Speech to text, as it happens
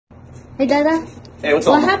Hey, Dada. Hey, what's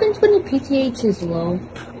up? What happens when your PTH is low?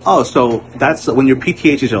 Oh, so that's when your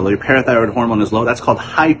PTH is low, your parathyroid hormone is low. That's called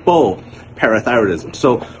hypoparathyroidism.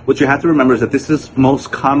 So what you have to remember is that this is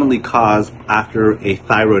most commonly caused after a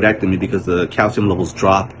thyroidectomy because the calcium levels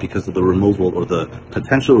drop because of the removal or the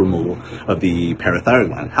potential removal of the parathyroid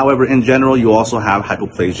gland. However, in general, you also have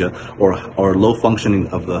hypoplasia or low functioning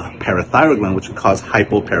of the parathyroid gland, which would cause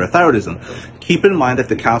hypoparathyroidism. Keep in mind that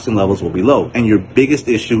the calcium levels will be low, and your biggest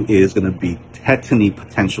issue is going to be tetany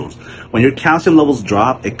potentials. When your calcium levels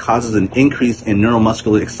drop, it causes an increase in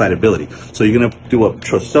neuromuscular excitability. So you're going to do a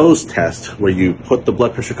Trousseau's test where you put the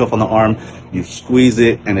blood pressure cuff on the arm, you squeeze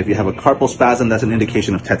it, and if you have a carpal spasm, that's an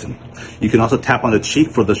indication of tetany. You can also tap on the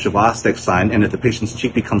cheek for the Chvostek sign, and if the patient's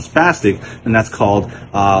cheek becomes spastic, then that's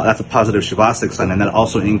a positive Chvostek sign, and that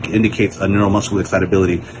also indicates a neuromuscular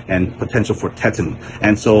excitability and potential for tetany.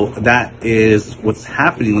 And so that is what's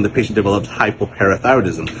happening when the patient develops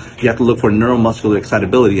hypoparathyroidism. You have to look for neuromuscular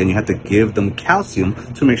excitability, and you have to give them calcium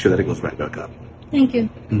to make sure that it goes right back up. Thank you.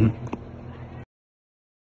 Mm-hmm.